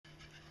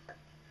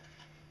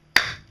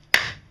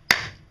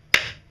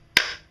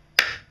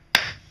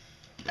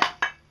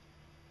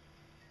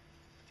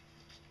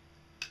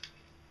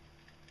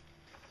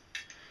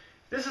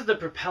This is the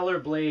propeller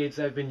blades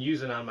I've been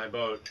using on my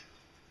boat.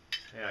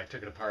 Yeah, I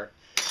took it apart.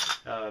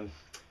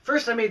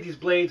 First I made these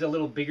blades a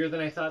little bigger than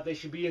I thought they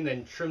should be, and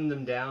then trimmed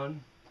them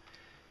down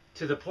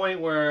to the point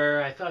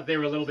where I thought they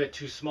were a little bit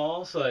too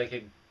small, so I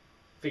could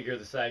figure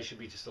the size should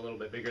be just a little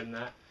bit bigger than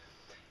that.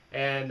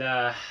 And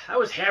I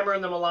was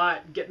hammering them a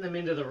lot, getting them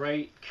into the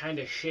right kind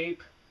of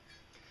shape.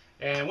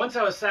 And once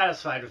I was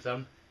satisfied with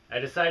them, I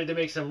decided to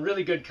make some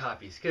really good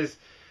copies. Because,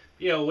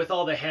 you know, with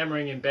all the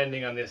hammering and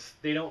bending on this,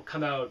 they don't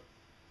come out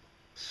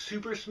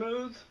super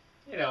smooth.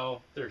 You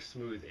know, they're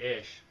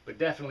smooth-ish, but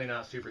definitely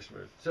not super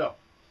smooth. So,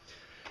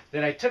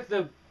 then I took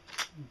the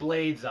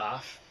blades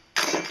off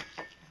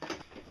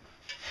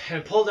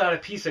and pulled out a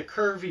piece of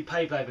curvy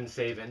pipe I've been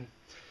saving.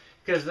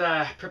 Because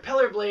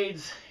propeller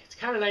blades, it's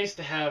kind of nice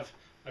to have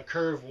a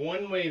curve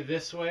one way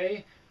this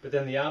way, but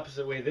then the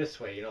opposite way this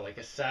way, you know, like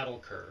a saddle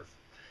curve.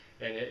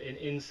 And an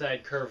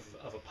inside curve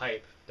of a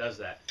pipe does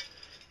that.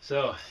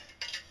 So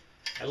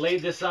I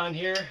laid this on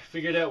here,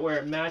 figured out where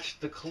it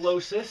matched the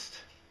closest,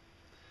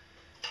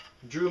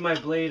 drew my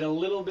blade a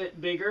little bit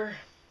bigger,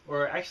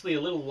 or actually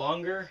a little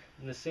longer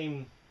in the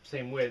same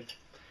width,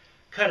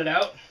 cut it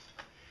out,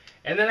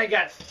 and then I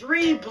got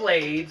 3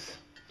 blades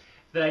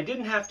that I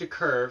didn't have to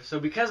curve. So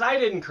because I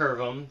didn't curve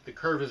them, the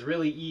curve is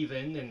really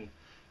even, and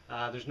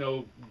there's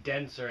no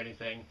dents or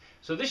anything.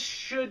 So this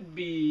should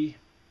be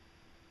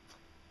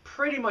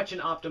pretty much an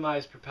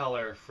optimized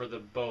propeller for the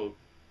boat,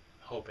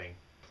 hoping.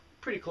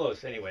 Pretty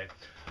close anyway.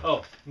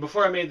 Oh,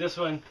 before I made this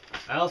one,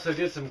 I also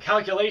did some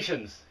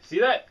calculations. See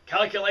that?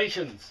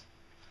 Calculations.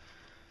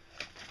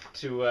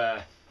 To,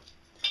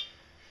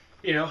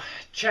 you know,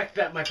 check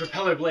that my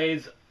propeller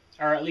blades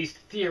are at least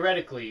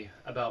theoretically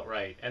about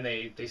right. And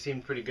they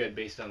seem pretty good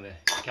based on the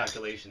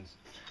calculations.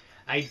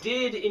 I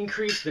did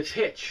increase the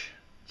pitch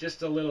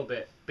just a little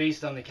bit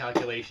based on the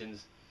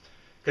calculations.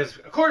 Because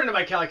according to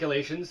my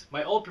calculations,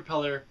 my old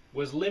propeller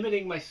was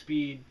limiting my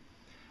speed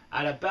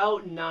at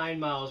about 9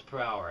 miles per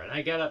hour. And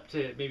I got up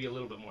to maybe a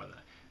little bit more than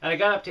that. And I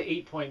got up to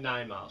 8.9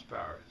 miles per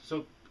hour.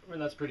 So I mean,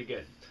 that's pretty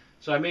good.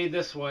 So I made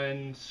this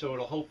one so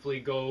it'll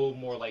hopefully go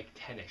more like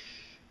 10-ish.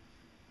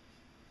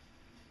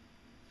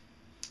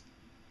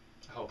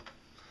 I hope.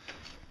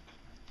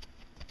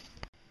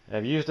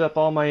 I've used up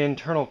all my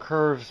internal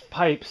curves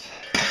pipes.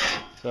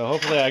 So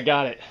hopefully I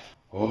got it.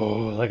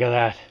 Oh, look at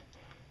that.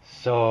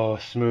 So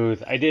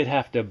smooth. I did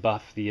have to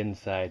buff the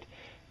inside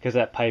because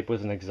that pipe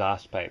was an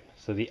exhaust pipe.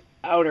 So the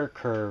outer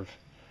curve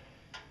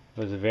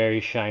was very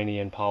shiny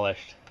and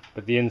polished,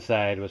 but the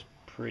inside was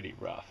pretty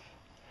rough.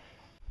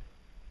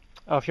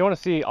 Oh, if you want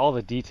to see all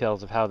the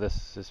details of how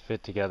this is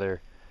fit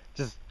together,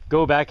 just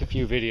go back a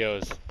few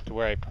videos to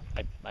where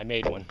I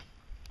made one.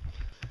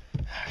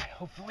 Alright,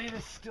 hopefully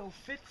this still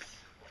fits.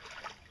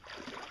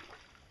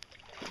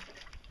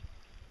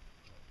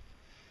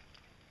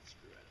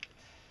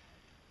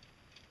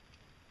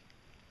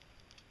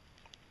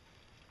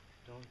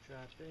 Don't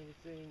drop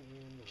anything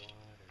in the water.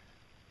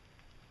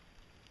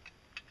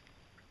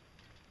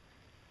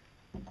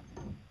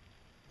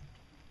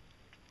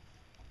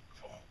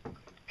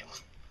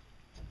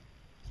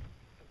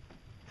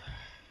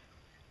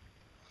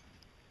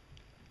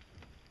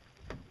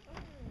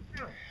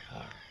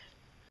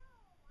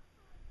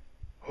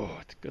 Oh,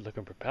 it's a good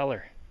looking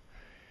propeller.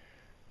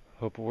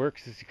 Hope it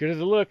works as good as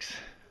it looks.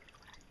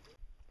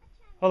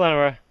 Hold on,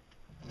 Aurora.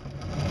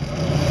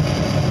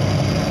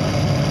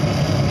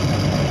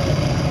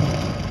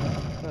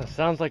 Well, it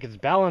sounds like it's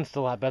balanced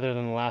a lot better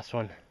than the last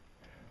one.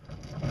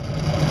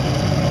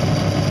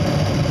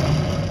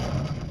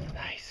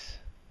 Nice.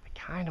 I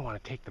kind of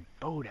want to take the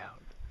boat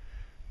out.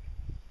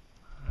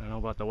 I don't know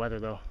about the weather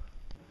though.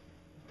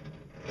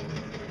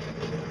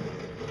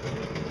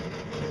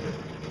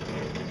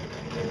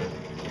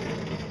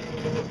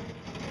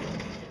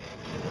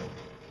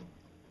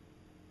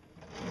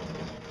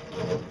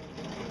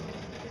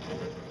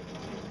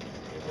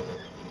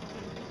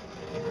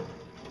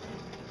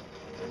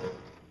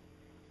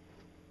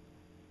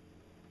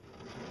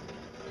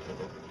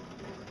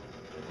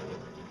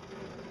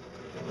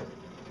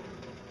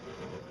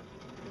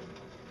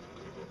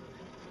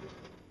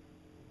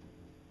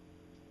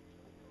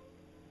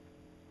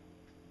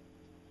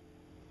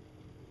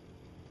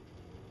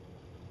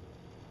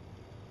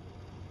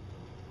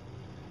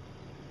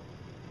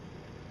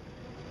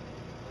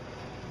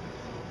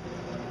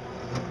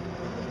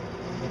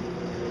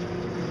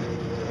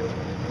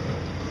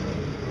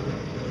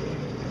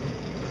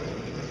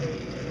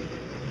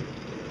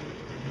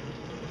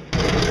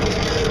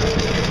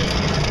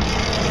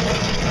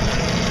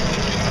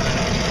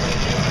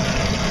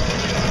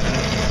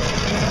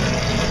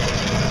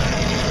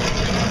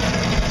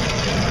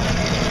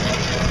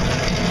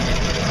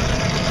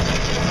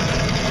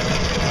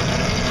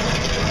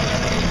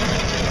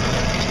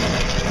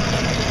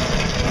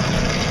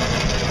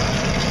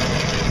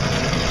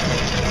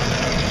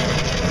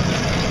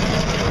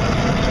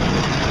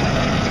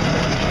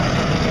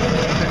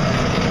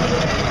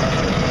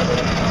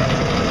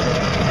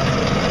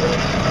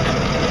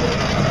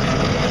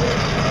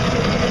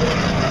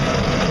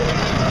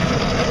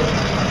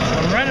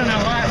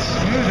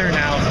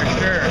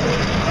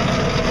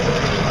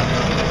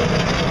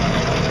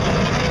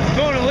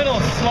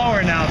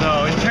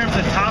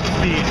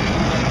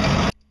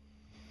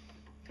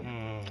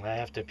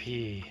 have to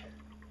pee.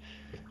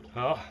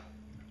 Oh,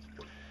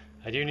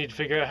 I do need to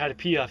figure out how to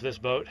pee off this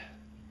boat.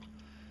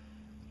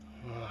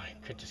 Oh, I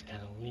could just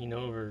kind of lean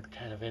over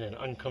kind of in an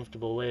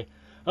uncomfortable way.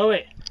 Oh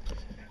wait,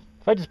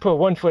 if I just put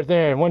 1 foot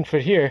there and 1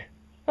 foot here,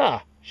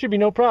 should be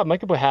no problem. I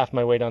could put half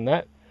my weight on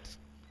that.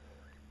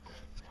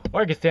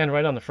 Or I could stand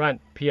right on the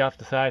front, pee off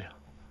the side.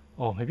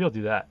 Oh, maybe I'll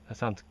do that. That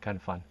sounds kind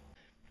of fun.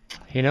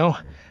 You know,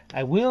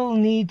 I will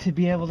need to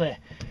be able to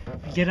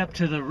get up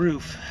to the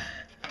roof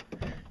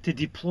to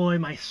deploy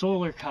my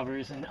solar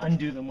covers and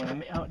undo them when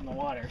I'm out in the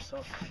water.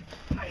 So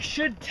I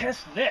should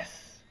test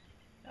this.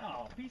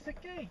 Oh, piece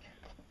of cake.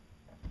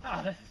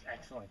 Oh, this is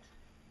excellent.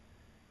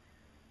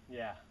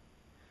 Yeah.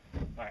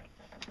 All right,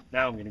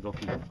 now I'm gonna go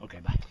pee. Okay,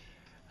 bye.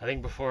 I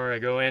think before I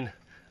go in,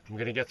 I'm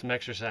gonna get some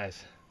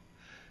exercise.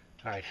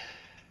 All right,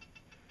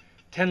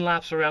 10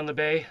 laps around the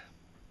bay,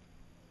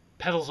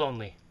 pedals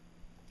only,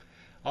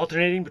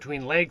 alternating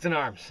between legs and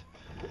arms.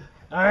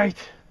 All right,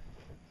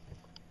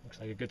 looks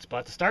like a good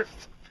spot to start.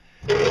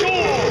 Go!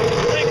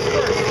 Legs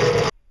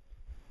first.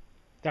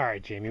 All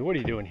right, Jaimie, what are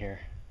you doing here?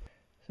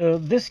 So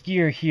this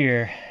gear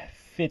here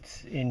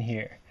fits in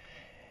here,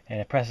 and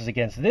it presses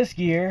against this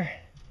gear,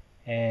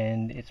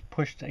 and it's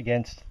pushed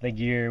against the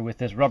gear with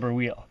this rubber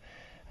wheel.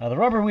 Now the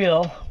rubber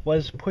wheel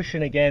was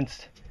pushing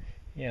against,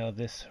 you know,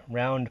 this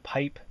round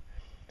pipe,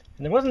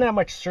 and there wasn't that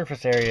much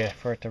surface area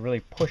for it to really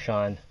push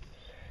on.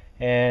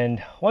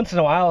 And once in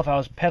a while, if I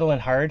was pedaling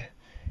hard,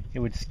 it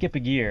would skip a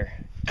gear,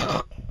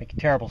 make a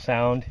terrible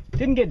sound. It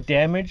didn't get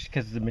damaged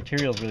because the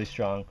material is really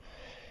strong.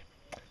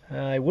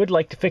 I would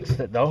like to fix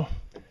it though,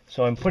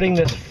 so I'm putting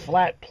this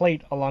flat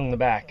plate along the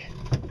back.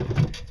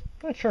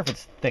 Not sure if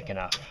it's thick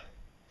enough.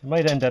 It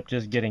might end up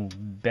just getting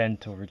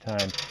bent over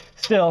time.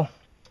 Still,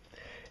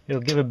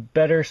 it'll give a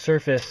better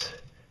surface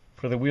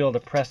for the wheel to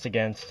press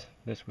against,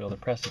 this wheel to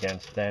press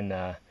against,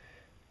 than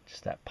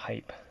just that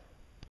pipe.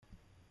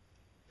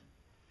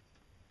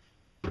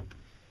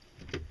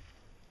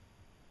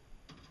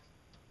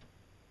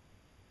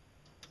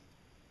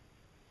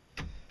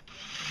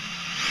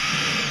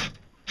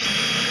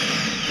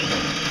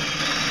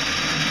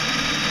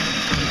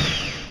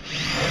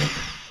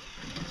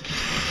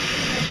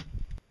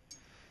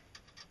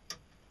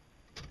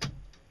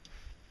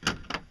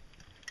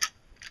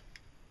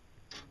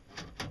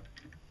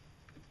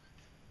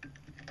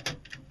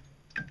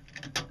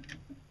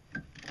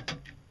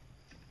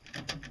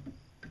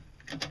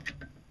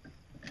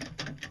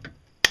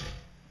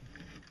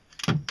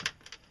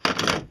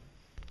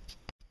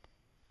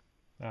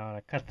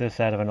 I cut this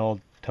out of an old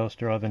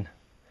toaster oven.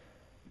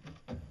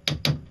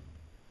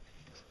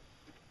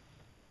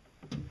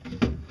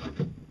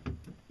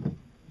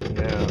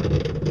 Now,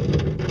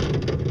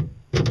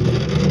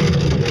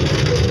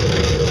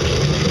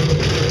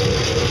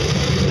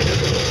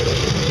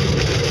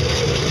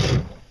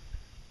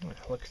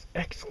 it looks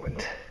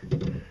excellent.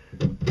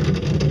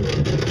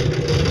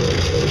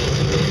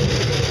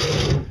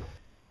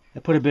 I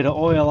put a bit of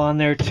oil on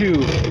there too, so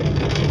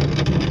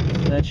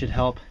that should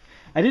help.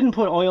 I didn't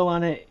put oil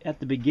on it at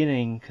the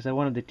beginning because I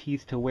wanted the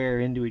teeth to wear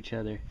into each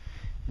other.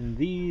 And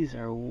these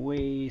are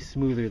way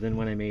smoother than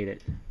when I made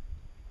it.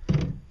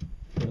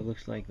 So it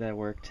looks like that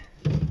worked.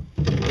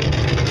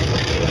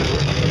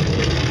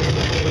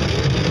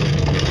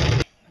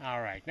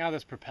 Alright, now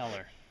this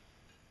propeller.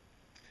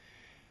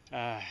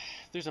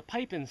 There's a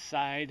pipe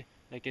inside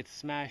that gets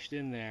smashed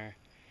in there,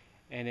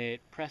 and it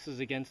presses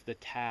against the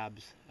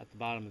tabs at the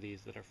bottom of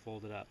these that are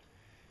folded up.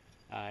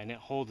 And it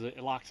holds it,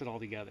 it locks it all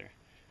together.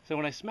 So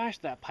when I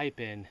smashed that pipe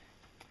in,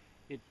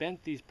 it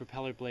bent these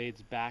propeller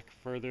blades back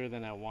further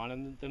than I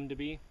wanted them to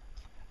be.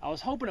 I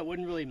was hoping it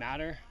wouldn't really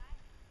matter,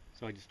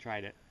 so I just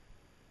tried it.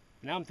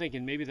 Now I'm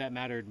thinking maybe that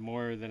mattered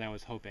more than I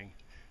was hoping.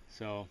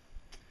 So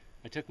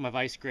I took my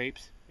vice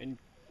grips and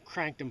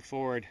cranked them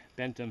forward,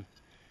 bent them.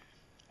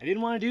 I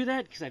didn't want to do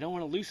that because I don't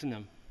want to loosen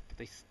them, but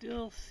they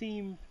still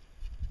seem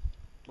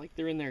like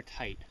they're in there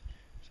tight.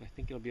 So I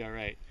think it'll be all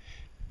right.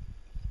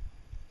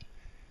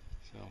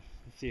 So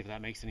let's see if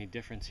that makes any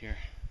difference here.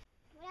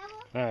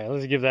 All right,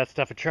 let's give that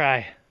stuff a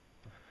try.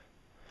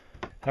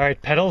 All right,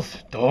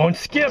 pedals, don't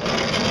skip.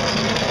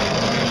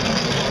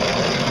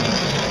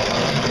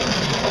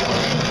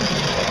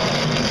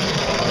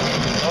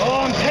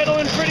 Oh, I'm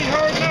pedaling pretty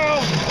hard now.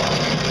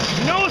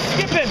 No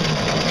skipping.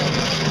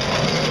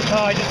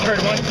 Oh, I just heard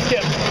 1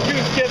 skip,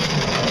 2 skips.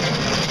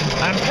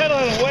 I'm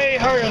pedaling way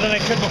harder than I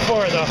could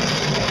before though.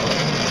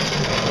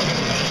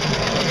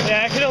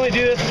 Yeah, I could only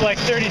do this for like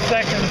 30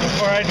 seconds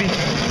before I'd be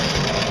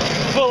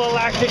full of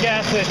lactic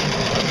acid.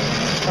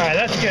 Alright,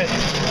 that's good.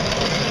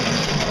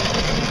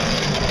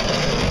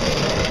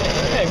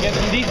 Yeah, I'm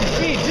getting some decent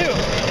speed too.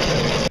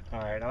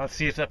 Alright, now let's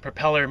see if that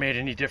propeller made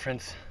any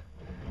difference.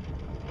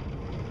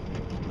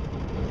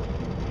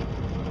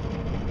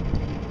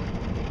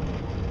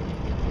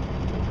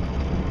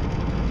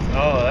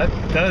 Oh, that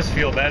does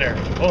feel better.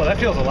 Oh, that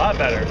feels a lot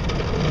better.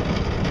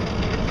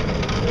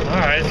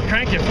 Alright, let's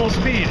crank it full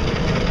speed.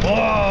 Whoa,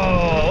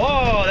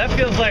 whoa, that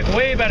feels like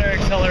way better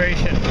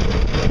acceleration.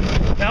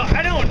 Now,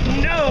 I don't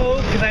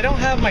know, because I don't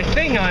have my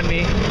thing on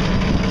me,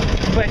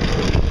 but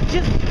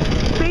just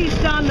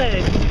based on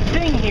the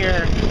thing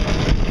here,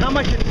 how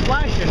much it's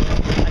splashing,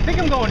 I think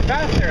I'm going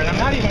faster, and I'm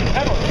not even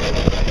pedaling.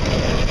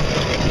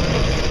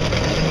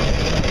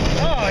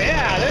 Oh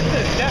yeah, this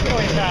is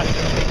definitely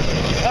faster.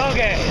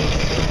 Okay,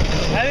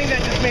 I think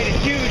that just made a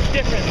huge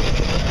difference.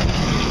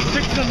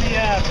 Fixing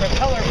the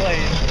propeller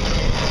blade.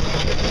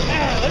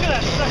 Man, look at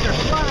that sucker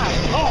fly.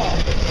 Oh!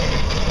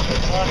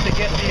 I'll have to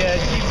get the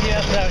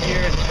GPS out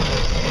here and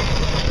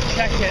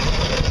check it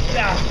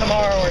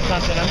tomorrow or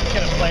something. I'm just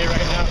going to play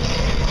right now.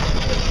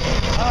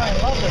 Oh, I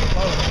love this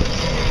boat.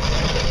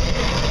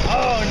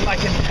 Oh, and I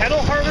can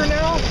pedal harder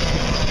now?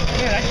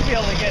 Man, I should be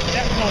able to get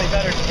definitely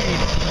better speed.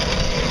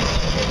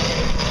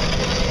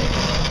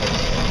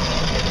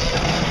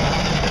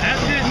 I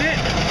have to admit,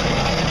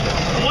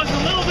 I was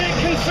a little bit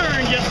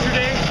concerned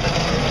yesterday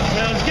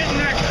when I was getting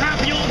that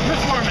crappy old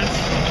performance.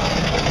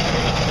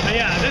 But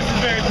yeah, this is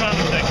very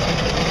promising.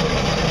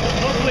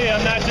 Hopefully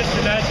I'm not just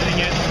imagining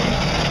it,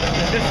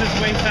 that this is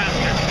way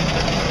faster.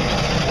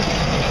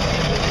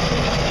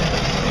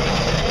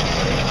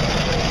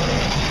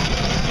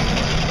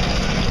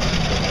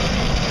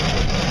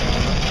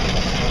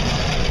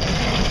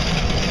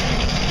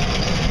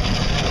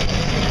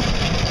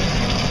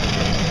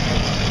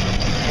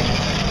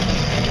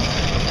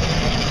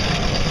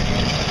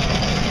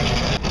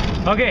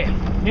 Okay,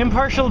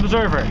 impartial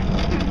observer.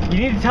 You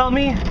need to tell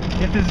me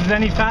if this is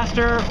any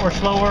faster or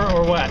slower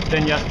or what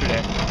than yesterday.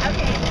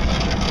 Okay.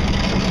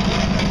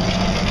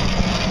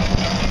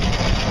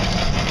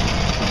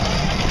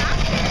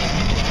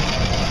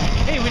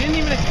 Hey, we didn't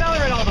even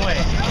accelerate all the way.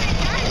 Oh my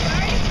God, it's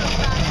already so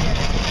faster.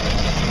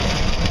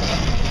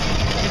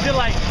 Is it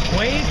like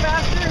way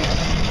faster?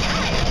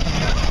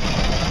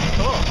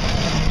 Cool.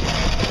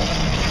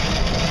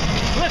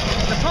 Look,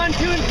 the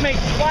pontoons make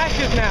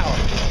splashes now.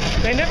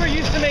 They never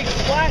used to make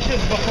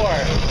splashes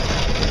before.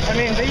 I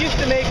mean, they used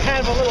to make kind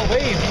of a little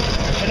wave,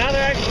 but now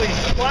they're actually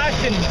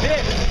splashing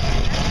bits.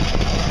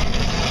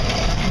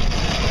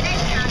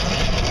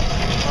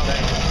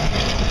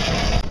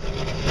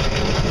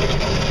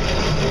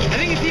 I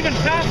think it's even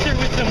faster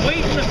with some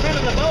weight in the front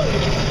of the boat.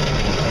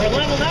 We're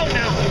leveled out now.